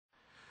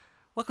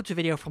Welcome to a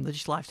video from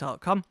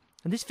thedigital.com.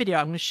 In this video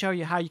I'm going to show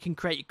you how you can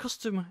create your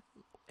custom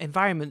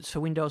environments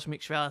for Windows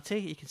Mixed Reality.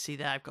 You can see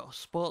there I've got a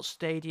sports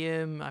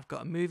stadium, I've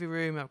got a movie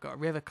room, I've got a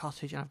river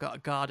cottage, and I've got a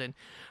garden.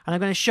 And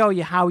I'm going to show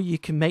you how you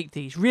can make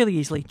these really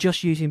easily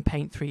just using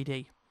Paint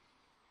 3D.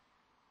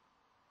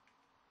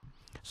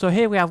 So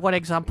here we have one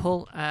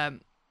example.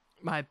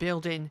 My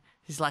building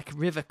is like a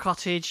river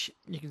cottage.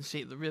 You can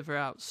see the river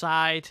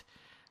outside.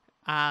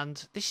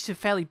 And this is a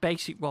fairly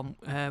basic one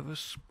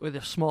with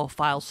a small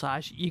file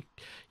size. You,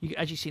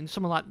 as you've seen,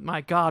 someone like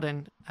my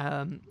garden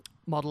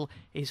model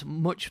is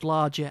much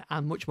larger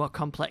and much more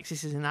complex.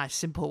 This is a nice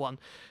simple one.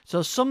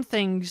 So some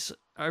things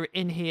are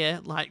in here,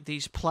 like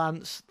these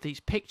plants,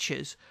 these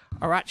pictures,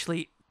 are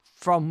actually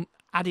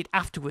added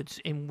afterwards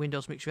in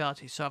Windows Mixed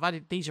Reality. So I've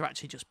added, these are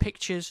actually just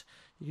pictures.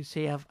 You can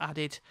see I've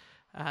added,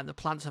 the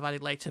plants I've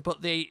added later.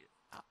 But the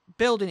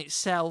building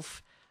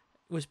itself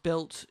was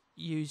built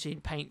using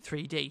Paint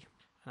 3D.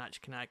 And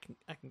actually,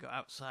 I can go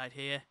outside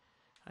here,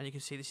 and you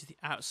can see this is the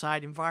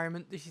outside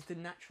environment. This is the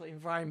natural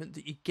environment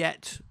that you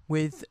get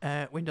with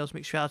Windows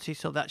Mixed Reality.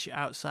 So that's your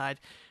outside,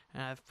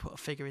 and I've put a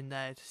figure in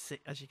there to see,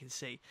 as you can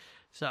see.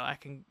 So I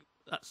can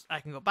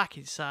go back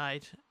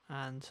inside,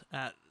 and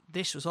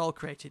this was all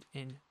created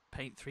in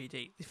Paint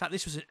 3D. In fact,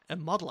 this was a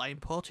model I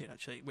imported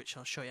actually, which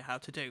I'll show you how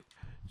to do.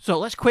 So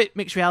let's quit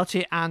Mixed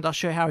Reality, and I'll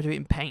show you how to do it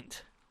in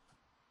Paint.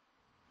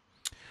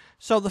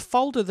 So the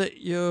folder that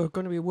you're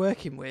going to be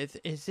working with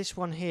is this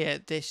one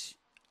here, this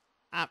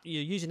app,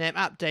 your username,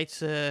 app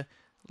data,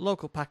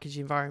 local package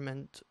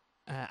environment,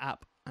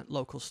 app, and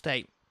local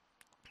state.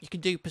 You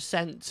can do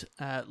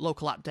 %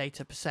 local app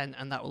data %,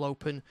 and that will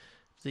open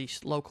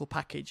this local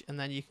package, and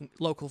then you can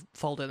local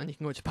folder, and then you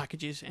can go to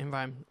packages,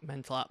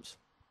 environmental apps.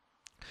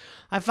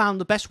 I found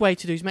the best way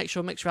to do is make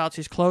sure Mixed Reality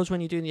is closed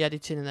when you're doing the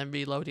editing, and then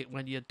reload it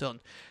when you're done.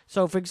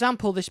 So for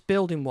example, this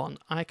building one,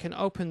 I can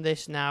open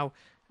this now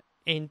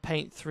in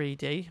Paint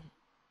 3D,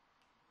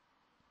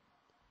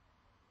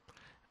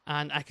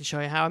 and I can show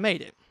you how I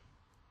made it.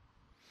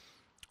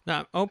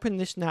 Now open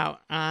this now,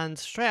 and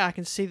straight I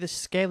can see the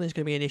scaling is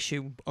going to be an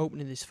issue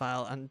opening this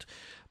file. And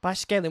by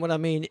scaling, what I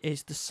mean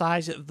is the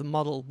size of the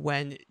model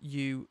when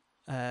you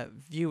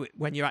view it,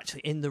 when you're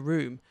actually in the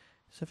room.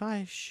 So if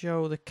I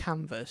show the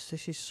canvas,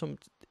 this is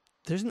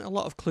there isn't a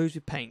lot of clues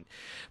with Paint,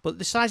 but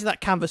the size of that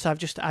canvas I've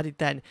just added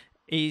then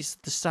is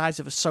the size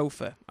of a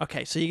sofa.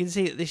 Okay, so you can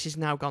see that this is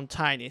now gone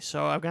tiny,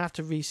 so I'm going to have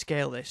to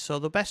rescale this. So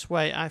the best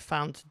way I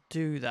found to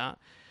do that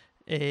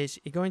is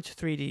you go into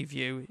 3D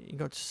view, you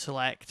go to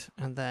select,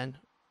 and then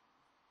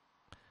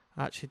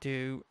actually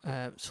do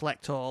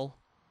select all,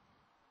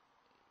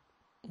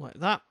 like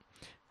that.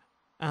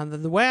 And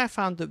then the way I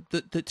found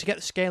that to get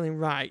the scaling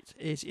right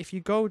is if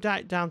you go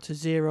down to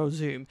 0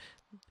 zoom,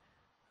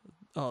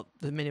 or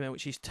the minimum,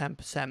 which is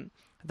 10%,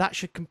 that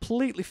should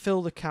completely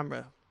fill the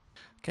camera.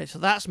 Okay, so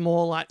that's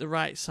more like the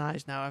right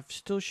size now. I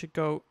still should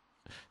go,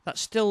 that's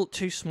still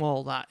too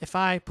small, that. If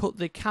I put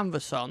the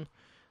canvas on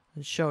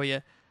and show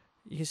you,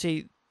 you can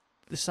see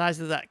the size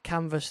of that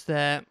canvas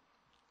there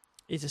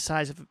is the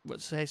size of,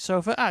 let's say,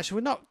 sofa. Actually,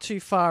 we're not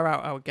too far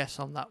out, I would guess,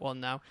 on that one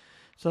now.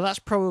 So that's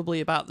probably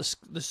about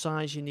the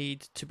size you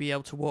need to be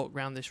able to walk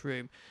around this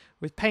room.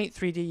 With Paint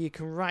 3D, you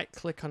can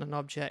right-click on an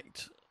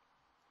object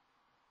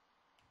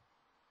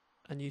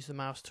and use the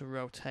mouse to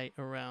rotate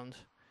around.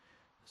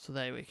 So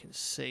there we can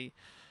see.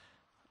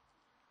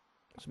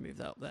 Let's move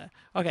that up there.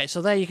 Okay,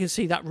 so there you can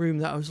see that room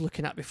that I was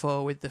looking at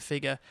before with the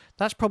figure.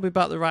 That's probably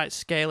about the right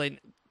scaling.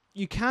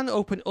 You can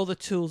open other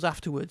tools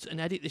afterwards and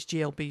edit this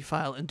GLB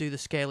file and do the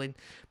scaling,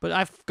 but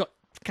I've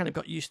kind of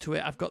got used to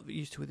it. I've got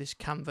used to this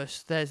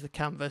canvas. There's the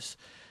canvas.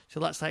 So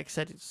that's, like I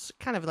said, it's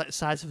kind of like the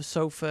size of a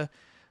sofa.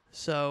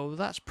 So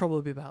that's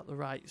probably about the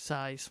right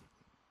size.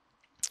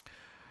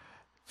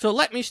 So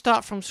let me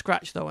start from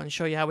scratch though and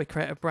show you how we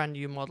create a brand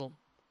new model.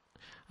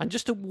 And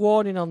just a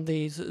warning on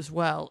these as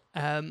well,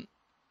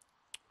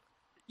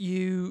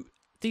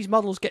 these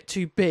models get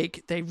too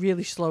big, they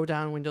really slow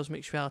down Windows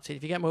Mixed Reality.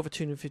 If you get them over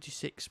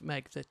 256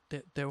 meg,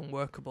 they're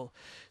unworkable.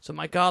 So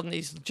my garden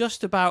is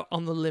just about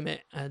on the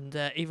limit, and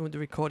even with the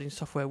recording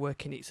software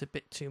working, it's a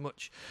bit too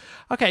much.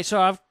 Okay,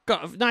 so I've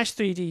got a nice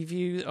 3D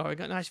view, or I've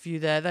got a nice view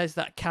there. There's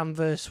that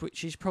canvas,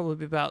 which is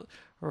probably about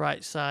the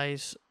right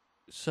size.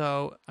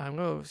 So I'm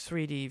going to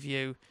 3D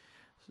view.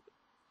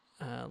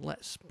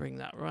 Let's bring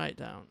that right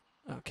down.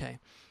 Okay,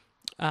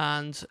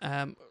 and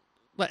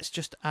let's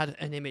just add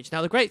an image.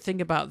 Now the great thing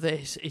about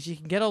this is you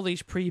can get all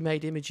these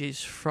pre-made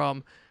images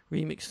from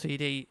Remix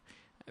 3D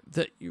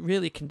that you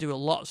really can do a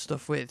lot of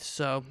stuff with.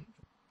 So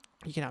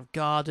you can have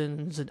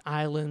gardens and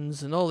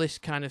islands and all this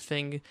kind of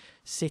thing,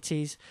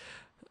 cities.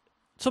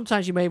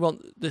 Sometimes you may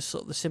want the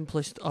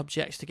simplest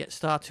objects to get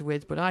started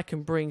with, but I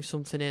can bring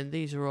something in.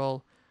 These are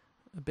all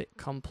a bit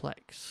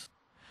complex.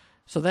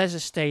 So there's a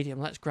stadium.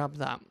 Let's grab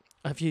that.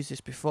 I've used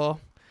this before.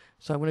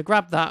 So I'm going to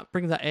grab that,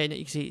 bring that in.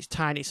 You can see it's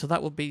tiny, so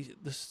that will be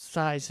the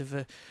size of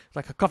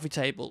like a coffee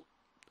table.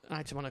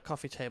 Item on a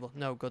coffee table.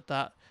 No good,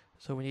 that.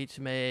 So we need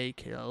to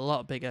make it a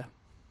lot bigger.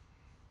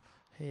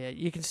 Here,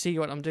 you can see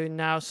what I'm doing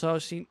now. So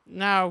see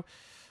now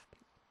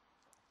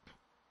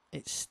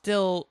it's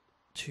still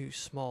too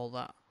small.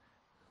 That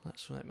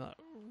let's make that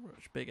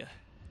much bigger.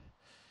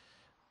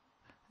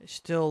 It's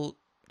still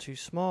too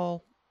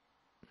small.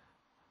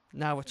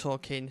 Now we're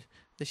talking.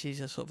 This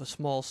is a sort of a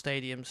small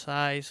stadium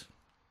size.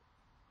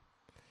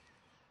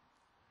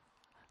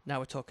 Now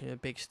we're talking a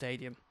big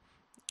stadium.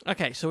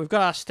 Okay, so we've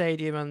got our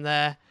stadium on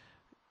there.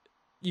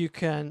 You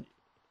can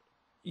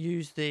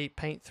use the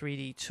Paint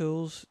 3D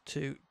tools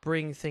to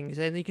bring things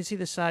in. You can see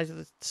the size of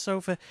the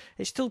sofa.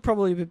 It's still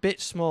probably a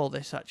bit small,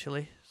 this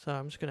actually. So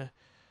I'm just going to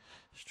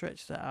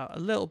stretch that out a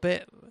little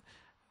bit.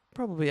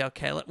 Probably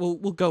okay. We'll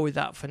go with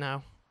that for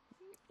now.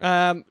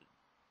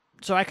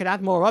 So I can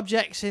add more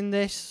objects in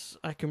this.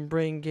 I can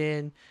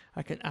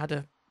add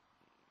a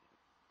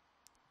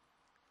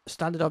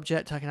standard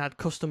object. I can add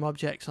custom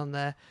objects on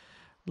there.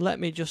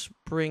 Let me just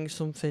bring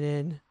something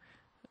in.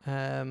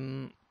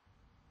 I'm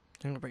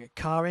going to bring a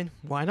car in.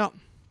 Why not?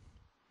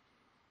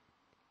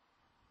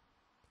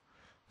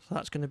 So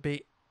that's going to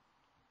be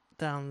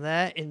down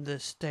there in the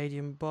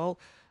stadium bowl.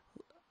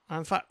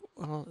 In fact,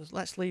 well,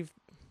 let's leave.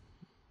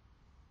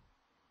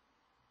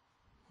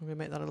 I'm going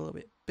to make that a little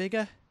bit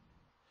bigger.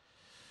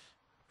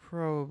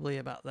 Probably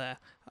about there.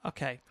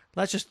 Okay,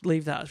 let's just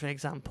leave that as an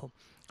example.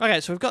 Okay,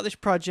 so we've got this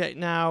project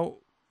now.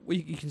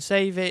 You can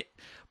save it,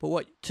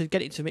 but to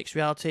get it into mixed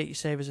reality, you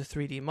save as a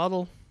 3D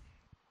model.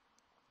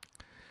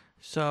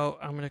 So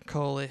I'm going to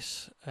call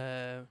this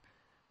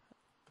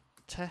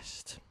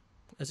test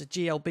as a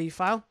GLB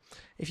file.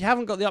 If you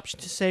haven't got the option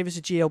to save as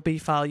a GLB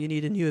file, you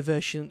need a newer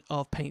version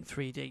of Paint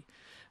 3D.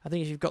 I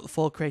think if you've got the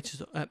Fall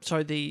Creators,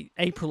 the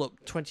April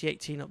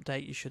 2018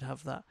 update, you should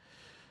have that.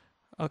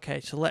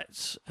 Okay, so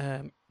let's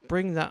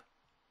bring that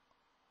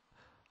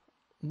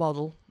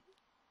model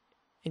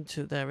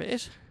into, there it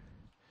is.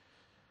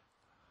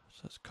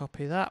 So let's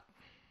copy that.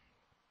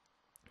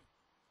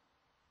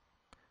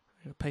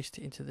 I'm going to paste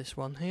it into this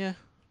one here.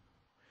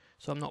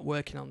 So I'm not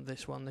working on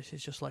this one. This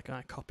is just like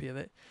a copy of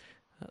it.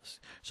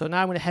 So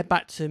now I'm going to head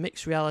back to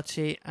mixed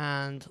reality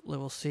and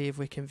we'll see if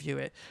we can view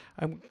it.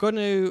 I'm going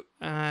to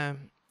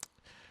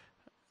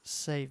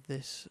save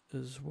this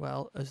as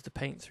well as the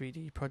Paint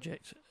 3D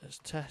project as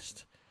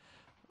test.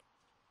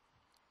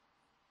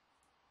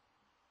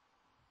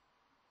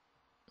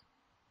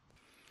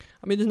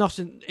 I mean, there's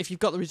nothing. If you've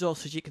got the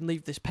resources, you can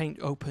leave this paint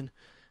open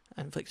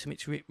and flick to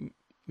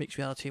mixed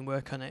reality and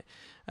work on it.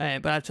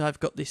 But I've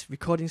got this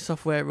recording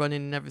software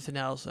running and everything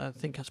else. I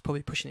think I was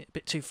probably pushing it a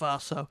bit too far,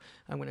 so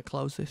I'm going to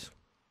close this.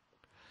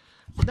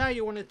 So now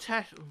you want to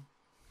test.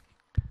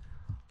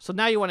 So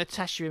now you want to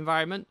test your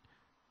environment.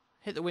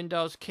 Hit the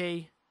Windows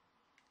key,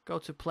 go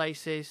to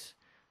Places,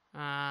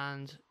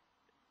 and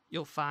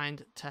you'll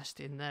find Test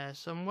in there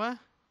somewhere.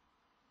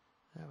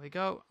 There we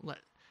go.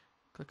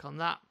 Click on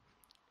that.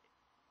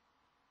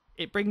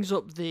 It brings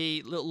up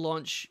the little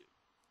launch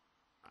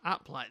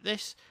app like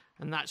this,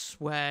 and that's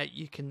where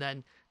you can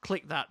then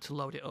click that to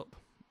load it up.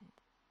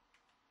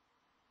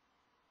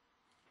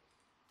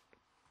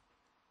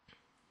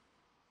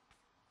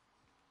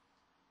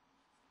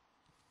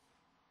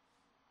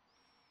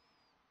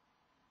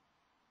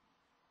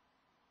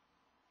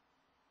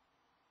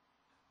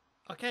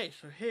 Okay,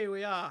 so here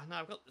we are. Now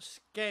I've got the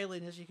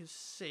scaling, as you can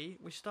see.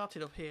 We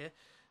started up here.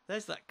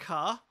 There's that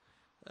car.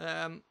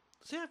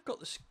 See, I've got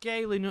the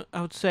scaling,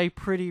 I would say,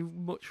 pretty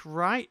much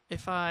right.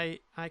 If I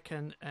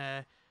can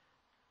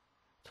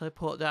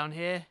teleport down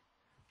here,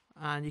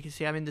 and you can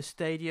see I'm in the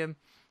stadium.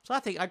 So I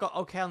think I got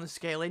okay on the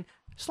scaling.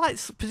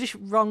 Slight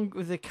position wrong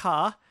with the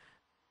car.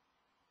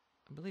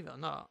 And believe it or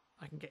not,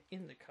 I can get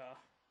in the car.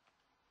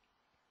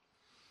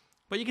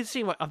 But you can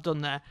see what I've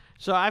done there.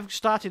 So I've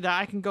started that.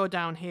 I can go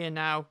down here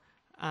now,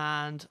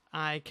 and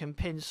I can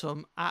pin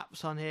some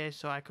apps on here.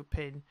 So I could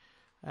pin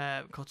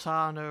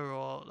Cortana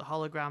or the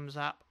Holograms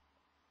app.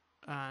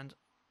 And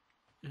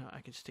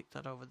I can stick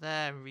that over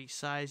there and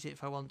resize it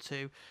if I want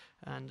to.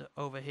 And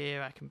over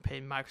here I can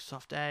pin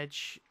Microsoft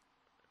Edge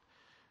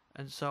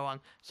and so on.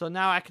 So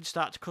now I can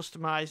start to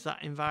customize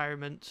that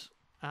environment.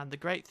 And the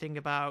great thing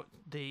about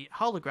the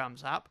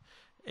Holograms app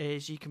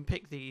is you can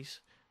pick these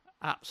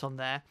apps on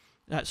there.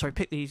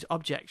 Pick these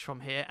objects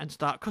from here and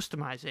start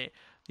customize it.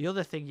 The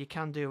other thing you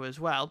can do as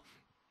well,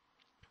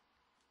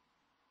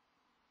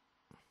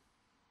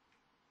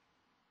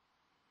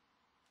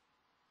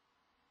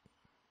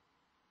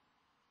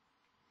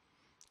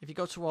 if you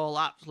go to all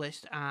apps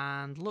list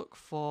and look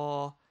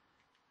for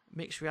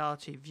mixed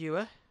reality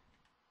viewer,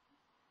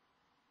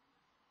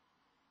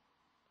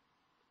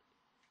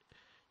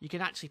 you can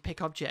actually pick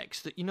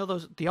objects that,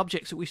 the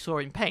objects that we saw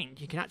in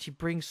Paint, you can actually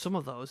bring some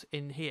of those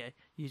in here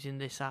using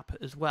this app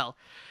as well.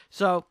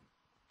 So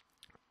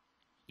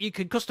you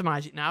can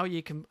customize it now.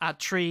 You can add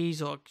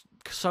trees or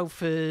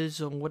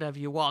sofas or whatever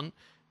you want,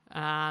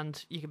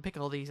 and you can pick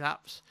all these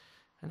apps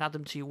and add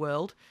them to your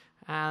world.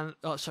 And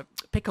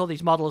pick all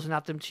these models and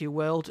add them to your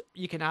world.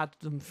 You can add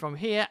them from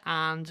here,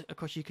 and of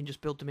course you can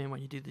just build them in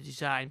when you do the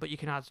design. But you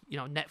can add,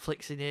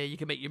 Netflix in here. You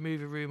can make your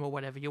movie room or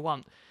whatever you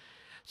want.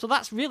 So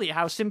that's really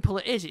how simple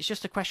it is. It's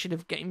just a question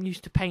of getting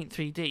used to Paint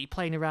 3D,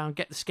 playing around,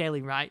 get the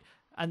scaling right,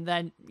 and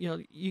then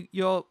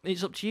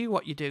it's up to you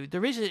what you do.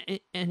 There is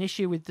an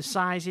issue with the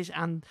sizes,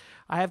 and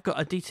I have got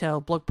a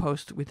detailed blog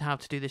post with how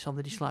to do this on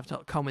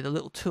thedigitallife.com with a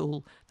little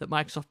tool that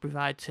Microsoft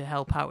provide to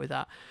help out with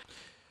that.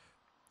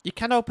 You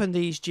can open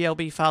these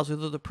GLB files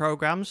with other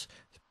programs,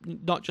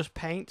 not just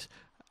Paint.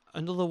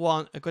 Another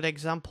one, a good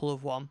example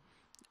of one,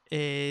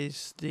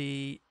 is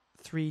the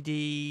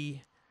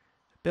 3D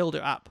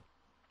Builder app.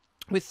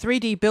 With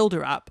 3D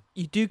Builder app,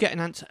 you do get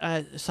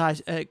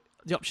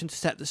the option to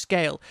set the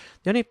scale.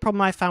 The only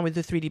problem I found with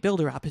the 3D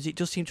Builder app is it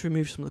does seem to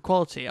remove some of the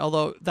quality,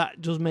 although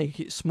that does make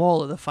it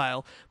smaller, the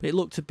file, but it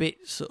looked a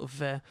bit sort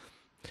of a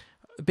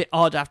bit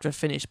odd after I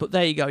finished. But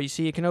there you go, you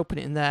see you can open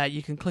it in there,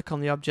 you can click on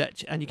the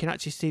object and you can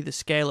actually see the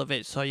scale of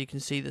it, so you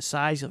can see the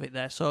size of it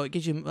there, so it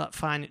gives you that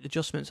fine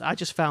adjustments. I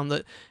just found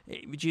that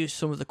it reduced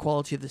some of the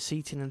quality of the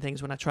seating and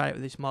things when I tried it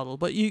with this model,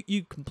 but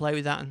you can play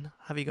with that and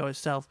have you go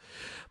yourself.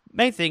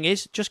 Main thing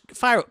is just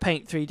fire up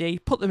Paint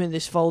 3D, put them in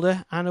this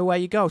folder, and away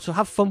you go. So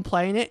have fun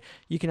playing it.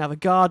 You can have a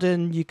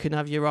garden, you can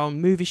have your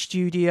own movie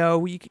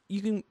studio,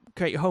 you can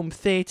create your home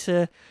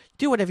theatre,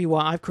 do whatever you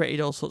want. I've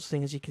created all sorts of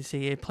things, as you can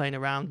see here, playing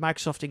around.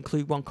 Microsoft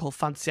include one called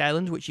Fantasy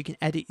Island, which you can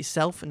edit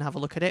yourself and have a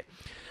look at it.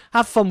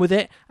 Have fun with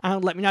it,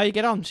 and let me know how you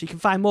get on. So you can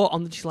find more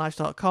on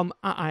thedigitallife.com,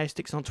 at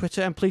ISDixon on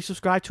Twitter, and please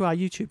subscribe to our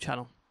YouTube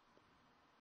channel.